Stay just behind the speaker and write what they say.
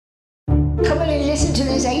Come in and listen to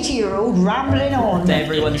this 80-year-old rambling on.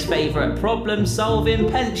 Everyone's favourite problem-solving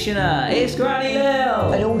pensioner. It's Granny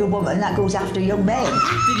Lil. An older woman that goes after young men.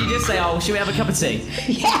 Did you just say, oh, should we have a cup of tea?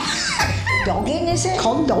 Yeah. Dogging, is it?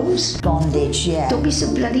 Condoms. Bondage, yeah. Don't be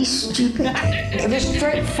so bloody stupid. It was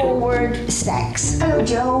straightforward sex. Hello,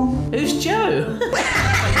 Joe. Who's Joe?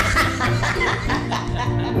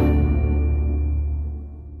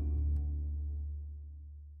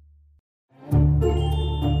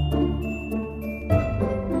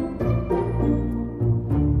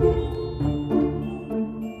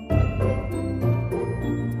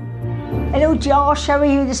 Hello, Josh. How are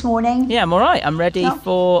you this morning? Yeah, I'm all right. I'm ready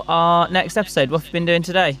for our next episode. What have you been doing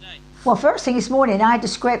today? Well, first thing this morning, I had to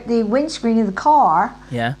scrape the windscreen of the car.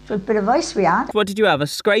 Yeah. For a bit of ice we had. What did you have, a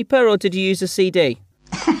scraper or did you use a CD?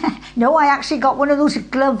 No, I actually got one of those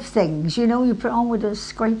glove things, you know, you put on with a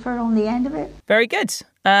scraper on the end of it. Very good.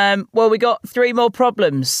 Well, we got 3 more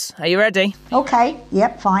problems. Are you ready? Okay.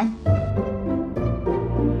 Yep, fine.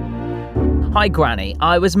 Hi, Granny.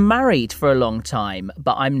 I was married for a long time,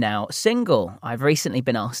 but I'm now single. I've recently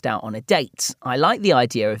been asked out on a date. I like the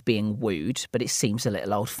idea of being wooed, but it seems a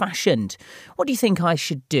little old-fashioned. What do you think I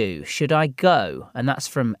should do? Should I go? And that's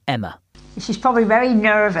from Emma. She's probably very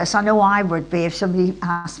nervous. I know I would be if somebody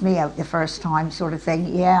asked me out the first time, sort of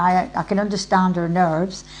thing. Yeah, I can understand her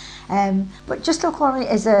nerves. But just look on it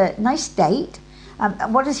as a nice date.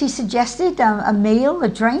 What has he suggested? A meal, a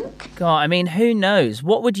drink? God, I mean, who knows?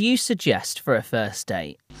 What would you suggest for a first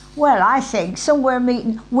date? Well, I think somewhere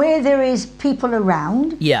meeting where there is people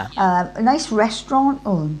around. Yeah. A nice restaurant.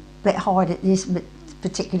 Oh, a bit hard at this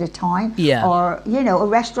particular time. Yeah. Or, you know, a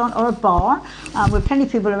restaurant or a bar with plenty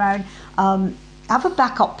of people around. Have a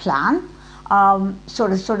backup plan.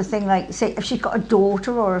 Sort of thing, like, say, if she's got a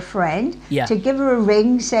daughter or a friend, to give her a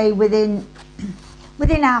ring, say, within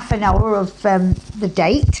half an hour of the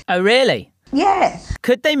date. Oh, really? Yeah.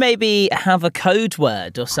 Could they maybe have a code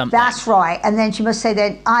word or something? That's right. And then she must say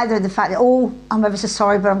then either the fact that, oh, I'm ever so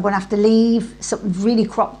sorry, but I'm going to have to leave, something really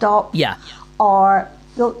cropped up. Yeah. Or,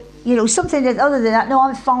 you know, something that other than that, no,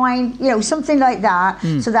 I'm fine, you know, something like that,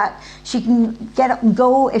 so that she can get up and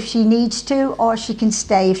go if she needs to, or she can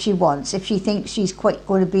stay if she wants, if she thinks she's quite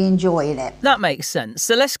going to be enjoying it. That makes sense.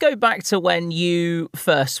 So let's go back to when you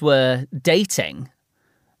first were dating.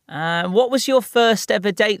 What was your first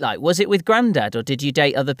ever date like? Was it with Grandad or did you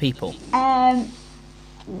date other people?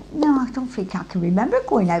 No, I don't think I can remember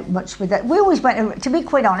going out much with it. We always went, to be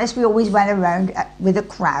quite honest, we always went around with a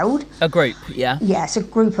crowd. A group, yeah? Yes, a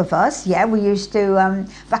group of us, yeah. We used to,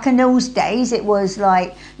 back in those days, it was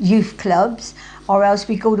like youth clubs, or else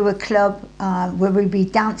we go to a club where we'd be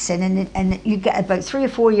dancing and you get about 3 or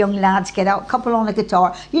 4 young lads get out, a couple on a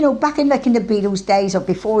guitar. You know, back in like in the Beatles days or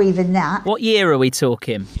before even that. What year are we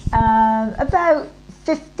talking? About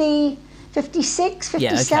 56,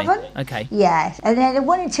 57. Yeah, okay. Yeah, and then it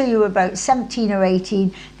wasn't until you were about 17 or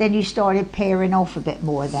 18, then you started pairing off a bit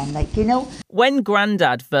more then, like, you know. When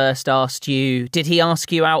Grandad first asked you, did he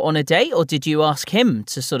ask you out on a date or did you ask him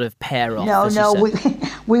to sort of pair off? No,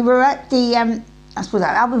 we were at the,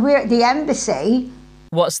 we were at the embassy.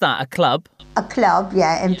 What's that, a club? A club,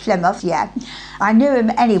 yeah, in Plymouth, yeah. I knew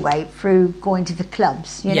him anyway through going to the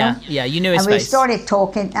clubs, you know. Yeah, you knew his face. And we face. started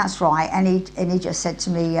talking, that's right, and he just said to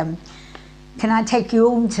me, can I take you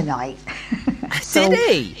home tonight? Did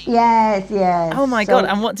he? Yeah. Oh my God,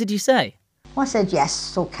 and what did you say? Well, I said,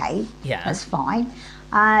 yes, okay. Yeah. That's fine.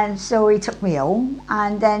 And so he took me home,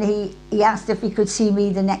 and then he asked if he could see me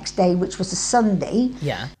the next day, which was a Sunday.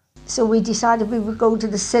 Yeah. So we decided we would go to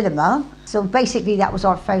the cinema. So basically that was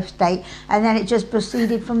our first date, and then it just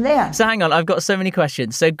proceeded from there. So hang on, I've got so many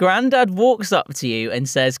questions. So Grandad walks up to you and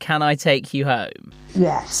says, can I take you home?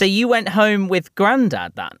 Yes. So you went home with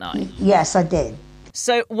Grandad that night? Yes, I did.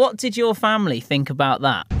 So what did your family think about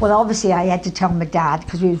that? Well, obviously I had to tell my dad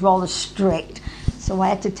because he was rather strict. So I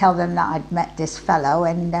had to tell them that I'd met this fellow,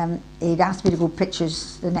 and he'd asked me to go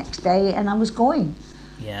pictures the next day, and I was going.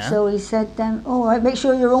 Yeah. So he said, all right, make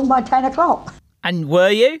sure you're home by 10 o'clock. And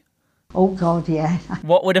were you? Oh, God, yeah.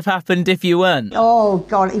 What would have happened if you weren't? Oh,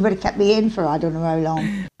 God, he would have kept me in for I don't know how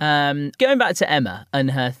long. Going back to Emma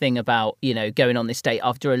and her thing about, you know, going on this date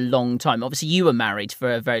after a long time. Obviously, you were married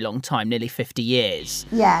for a very long time, nearly 50 years.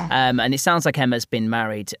 Yeah. And it sounds like Emma's been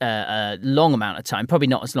married a long amount of time, probably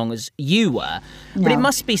not as long as you were. No. But it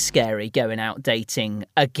must be scary going out dating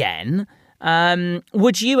again.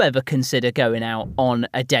 Would you ever consider going out on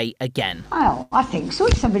a date again? Well, I think so,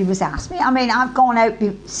 if somebody was asked me. I mean, I've gone out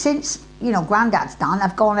since, you know, Grandad's done,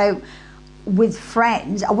 I've gone out with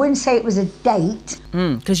friends. I wouldn't say it was a date.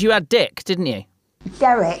 Because you had Dick, didn't you?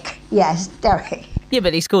 Derek, yes, Derek. Yeah,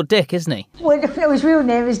 but he's called Dick, isn't he? Well, his real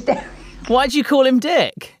name is Derek. Why do you call him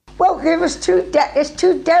Dick? Well, there's two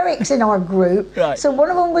Dereks in our group. Right. So one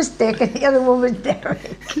of them was Dick and the other one was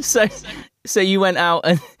Derek. So you went out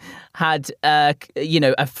and had,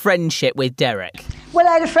 a friendship with Derek. Well,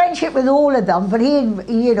 I had a friendship with all of them, but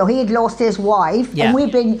he had lost his wife, Yeah. and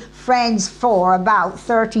we've been friends for about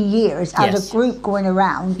 30 years as Yes. a group going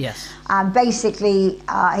around. Yes. And basically,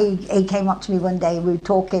 he came up to me one day, we were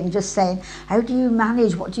talking, just saying, how do you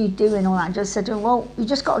manage, what do you do and all that. I just said, well, you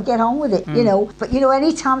just got to get on with it, But,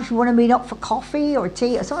 anytime if you want to meet up for coffee or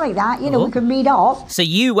tea or something like that, we can meet up. So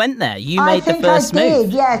you went there, you made the first move. I think I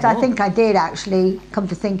did, yes, I think I did actually, come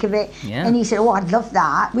to think of it. Yeah. And he said, I'd love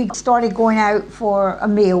that. We started going out for a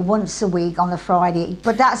meal once a week on a Friday,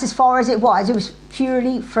 but that's as far as it was. It was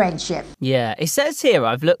purely friendship. Yeah, it says here,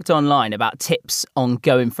 I've looked online about tips on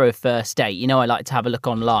going for a first date. I like to have a look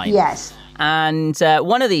online. Yes. And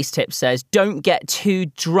one of these tips says, don't get too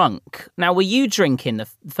drunk. Now, were you drinking the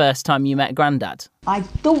first time you met Grandad? I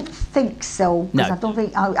don't think so. No. I don't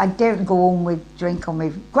think I daren't go home with drink on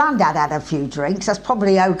me. Grandad had a few drinks. That's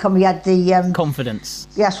probably how come he had the Confidence.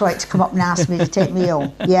 That's right, to come up and ask me to take me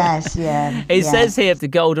home. Yes, yeah. It says here, the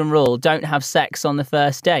golden rule, don't have sex on the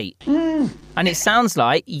first date. And it sounds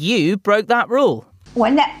like you broke that rule. How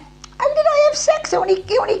did I have sex? He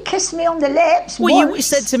only kissed me on the lips. Well, once. you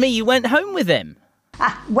said to me you went home with him.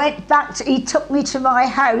 I went back he took me to my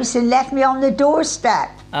house and left me on the doorstep.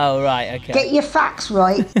 Oh, right, okay. Get your facts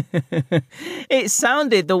right. It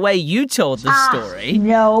sounded the way you told the story.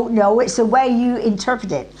 No, it's the way you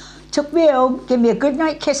interpret it. Took me home, gave me a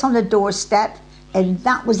goodnight kiss on the doorstep, and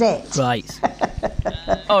that was it. Right.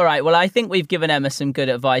 All right, well, I think we've given Emma some good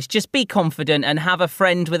advice. Just be confident and have a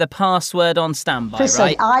friend with a password on standby,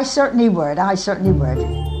 right? I certainly would.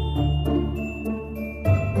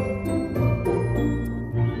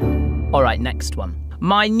 All right, next one.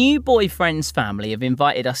 My new boyfriend's family have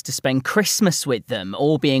invited us to spend Christmas with them,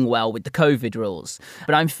 all being well with the COVID rules.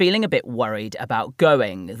 But I'm feeling a bit worried about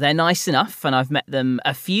going. They're nice enough, and I've met them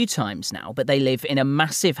a few times now, but they live in a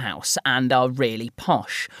massive house and are really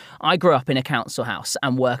posh. I grew up in a council house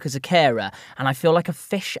and work as a carer, and I feel like a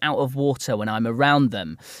fish out of water when I'm around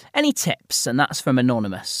them. Any tips? And that's from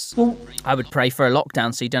Anonymous. Well, I would pray for a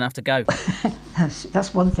lockdown so you don't have to go.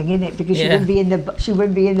 that's one thing, isn't it? Because Yeah. she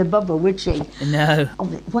wouldn't be in the bubble, would she? No.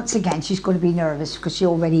 Once again, she's going to be nervous because she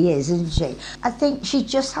already is, isn't she? I think she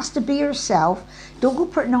just has to be herself. Don't go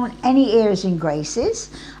putting on any airs and graces.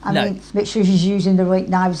 I mean, make sure she's using the right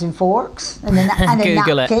knives and forks and a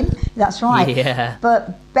Google napkin. it. That's right. Yeah.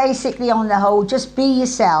 But basically, on the whole, just be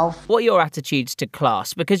yourself. What are your attitudes to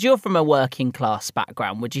class? Because you're from a working class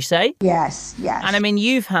background, would you say? Yes. And I mean,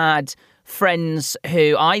 you've had friends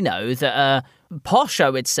who I know that are posh, I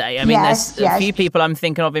would say. I mean, there's a few people I'm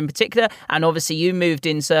thinking of in particular, and obviously you moved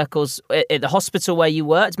in circles at the hospital where you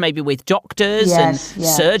worked, maybe with doctors and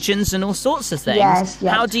surgeons and all sorts of things. Yes.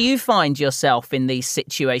 How do you find yourself in these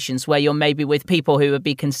situations where you're maybe with people who would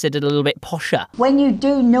be considered a little bit posher? When you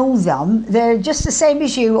do know them, they're just the same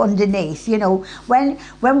as you underneath. When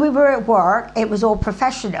we were at work, it was all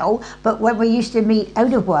professional, but when we used to meet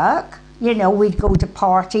out of work, we'd go to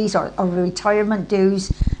parties or retirement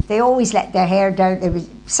dues. They always let their hair down. They were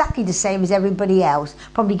exactly the same as everybody else.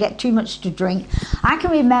 Probably get too much to drink. I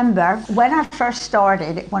can remember when I first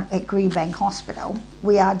started at Greenbank Hospital,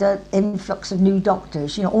 we had an influx of new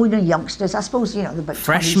doctors, all the youngsters. I suppose, they're about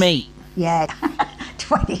fresh meat. Yeah,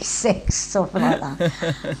 26, something like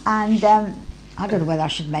that. And I don't know whether I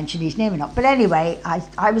should mention his name or not. But anyway,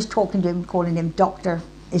 I was talking to him, calling him Doctor,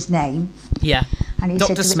 his name. Yeah, and he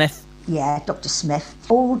Dr. said Smith. Yeah, Dr. Smith.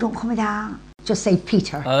 Oh, don't call me that. Just say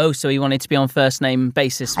Peter. Oh, so he wanted to be on first name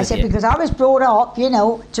basis with I said, you. because I was brought up,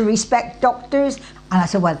 to respect doctors. And I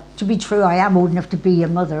said, well, to be true, I am old enough to be your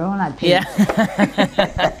mother, aren't I, Peter?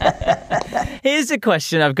 Yeah. Here's a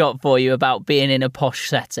question I've got for you about being in a posh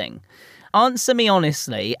setting. Answer me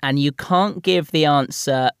honestly, and you can't give the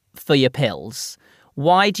answer for your pills.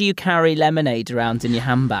 Why do you carry lemonade around in your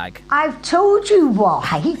handbag? I've told you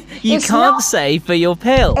why. You can't say for your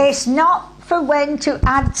pills. It's not for when to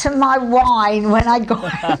add to my wine when I go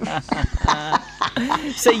out.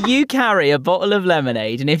 So you carry a bottle of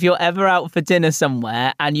lemonade, and if you're ever out for dinner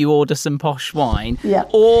somewhere and you order some posh wine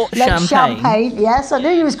or champagne. Yes, I knew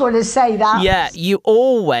you was going to say that. Yeah, you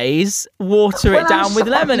always water it down with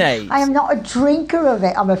lemonade. I am not a drinker of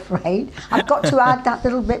it, I'm afraid. I've got to add that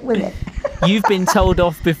little bit with it. You've been told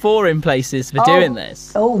off before in places for doing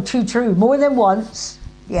this. Oh, too true. More than once.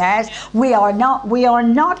 Yes, we are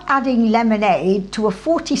not adding lemonade to a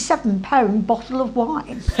 £47 bottle of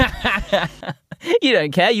wine. You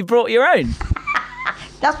don't care, you brought your own.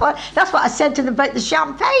 That's what I said to them about the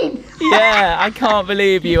champagne. Yeah, I can't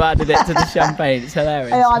believe you added it to the champagne. It's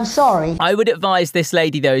hilarious. Oh, I'm sorry. I would advise this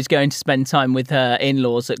lady, though, who's going to spend time with her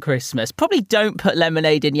in-laws at Christmas, probably don't put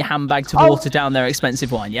lemonade in your handbag to water down their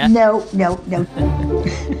expensive wine, yeah? No.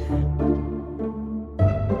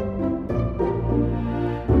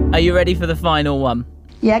 Are you ready for the final one?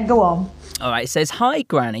 Yeah, go on. All right, it says, "Hi,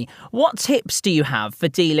 Granny. What tips do you have for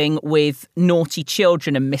dealing with naughty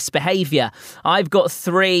children and misbehaviour? I've got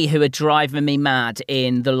 3 who are driving me mad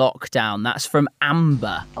in the lockdown." That's from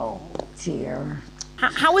Amber. Oh, dear.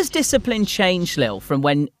 How has discipline changed, Lil, from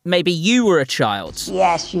when maybe you were a child?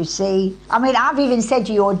 Yes, you see. I mean, I've even said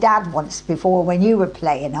to your dad once before when you were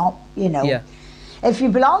playing up, you know. Yeah. If you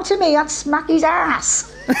belong to me, I'd smack his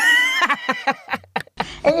ass.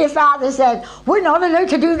 And your father said, "We're not allowed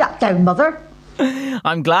to do that now, Mother."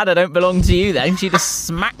 I'm glad I don't belong to you then. She'd have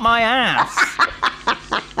smacked my ass.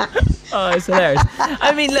 Oh, it's hilarious.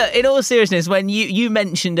 I mean, look, in all seriousness, when you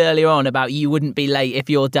mentioned earlier on about you wouldn't be late if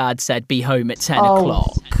your dad said be home at 10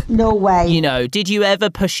 o'clock. No way. You know, did you ever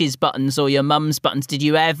push his buttons or your mum's buttons? Did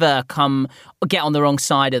you ever get on the wrong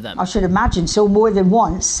side of them? I should imagine so, more than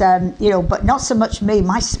once, but not so much me,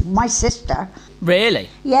 my sister. Really?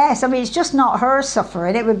 Yes, I mean, it's just not her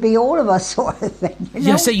suffering, it would be all of us sort of thing, you know?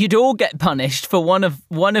 Yeah, so you'd all get punished for one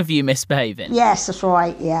of you misbehaving? Yes, that's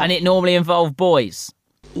right, yeah. And it normally involved boys?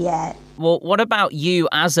 Yeah. Well, what about you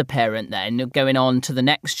as a parent then, going on to the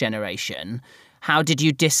next generation? How did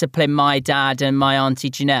you discipline my dad and my Auntie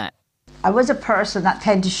Jeanette? I was a person that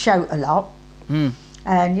tended to shout a lot. And,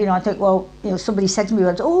 I think, somebody said to me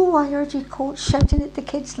once, "Oh, I heard you shouting at the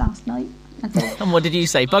kids last night." And what did you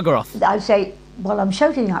say? Bugger off. I'd say, "Well, I'm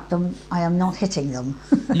shouting at them, I am not hitting them."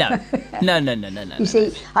 No. You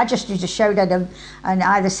see, I just used to shout at them and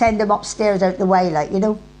either send them upstairs out the way, like, you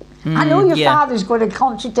know. I know your father's going to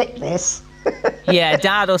contradict this. Yeah,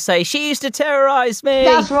 Dad will say, "She used to terrorise me."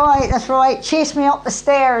 That's right. Chase me up the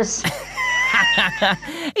stairs.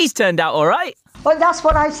 He's turned out all right. Well, that's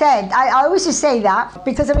what I said. I always just say that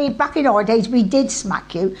because, I mean, back in our days, we did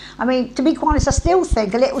smack you. I mean, to be quite honest, I still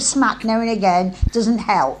think a little smack now and again doesn't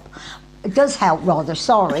help. It does help, rather,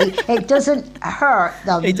 sorry. It doesn't hurt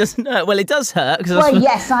them. It doesn't hurt. Well, it does hurt. Well,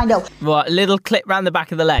 yes, I know. What, a little clip round the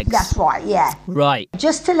back of the legs? That's right, yeah. Right.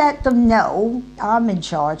 Just to let them know, I'm in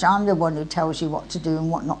charge. I'm the one who tells you what to do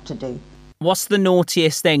and what not to do. What's the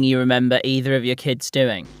naughtiest thing you remember either of your kids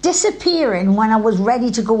doing? Disappearing when I was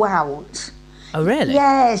ready to go out. Oh, really?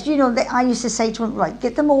 Yes, I used to say to them, right,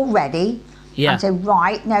 get them all ready. Yeah. I'd say,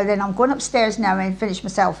 right, now then I'm going upstairs now and finish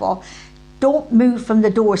myself off. Don't move from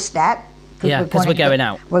the doorstep. Yeah, because we're going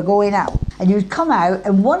out. We're going out. And you'd come out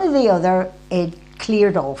and one or the other, it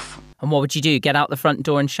cleared off. And what would you do? Get out the front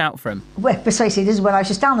door and shout for him? Well, precisely, this is when I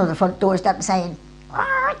should stand on the front doorstep saying,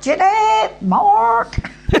 Jeanette, Mark,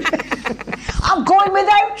 I'm going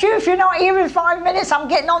without you. If you're not here in 5 minutes, I'm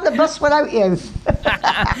getting on the bus without you.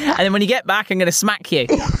 And then when you get back, I'm going to smack you.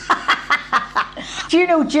 Do you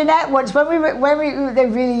know, Jeanette once, when we were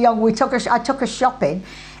really young, I took her shopping.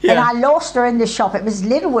 Yeah. And I lost her in the shop. It was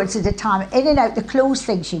Littlewoods at the time, in and out the clothes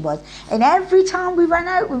thing she was. And every time we went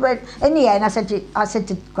out, in the end, I said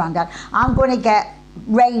to Grandad, I'm going to get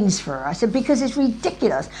reins for her. I said, because it's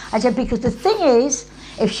ridiculous. I said, because the thing is,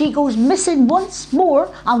 if she goes missing once more,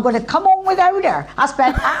 I'm going to come on without her. I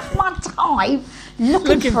spent half my time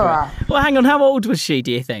looking for her. Well, hang on, how old was she,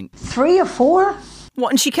 do you think? 3 or 4.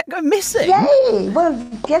 What, and she kept going missing? Yeah,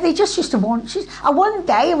 they just used to want... One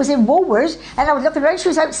day I was in Woolworths and I was looking around, she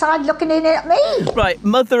was outside looking in at me. Right,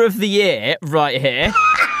 Mother of the Year, right here.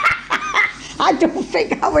 I don't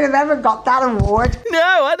think I would have ever got that award. No,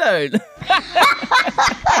 I don't.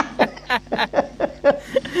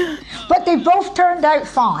 But they both turned out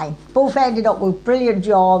fine. Both ended up with brilliant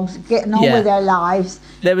jobs, getting on with their lives.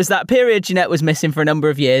 There was that period Jeanette was missing for a number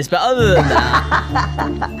of years, but other than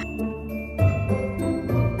that...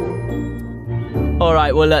 All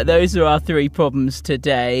right, well, look, those are our 3 problems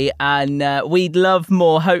today, and we'd love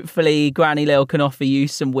more. Hopefully, Granny Lil can offer you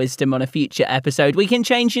some wisdom on a future episode. We can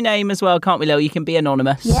change your name as well, can't we, Lil? You can be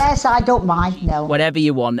anonymous. Yes, I don't mind, no. Whatever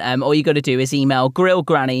you want. All you got to do is email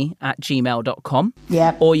grillgranny@gmail.com.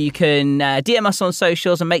 Yeah. Or you can DM us on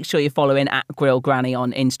socials and make sure you're following @grillgranny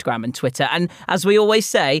on Instagram and Twitter. And as we always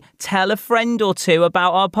say, tell a friend or 2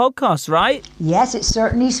 about our podcast, right? Yes, it's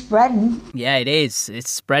certainly spreading. Yeah, it is.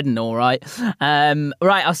 It's spreading, all right.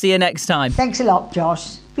 Right, I'll see you next time. Thanks a lot,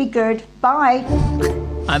 Josh. Be good. Bye.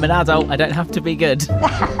 I'm an adult. I don't have to be good.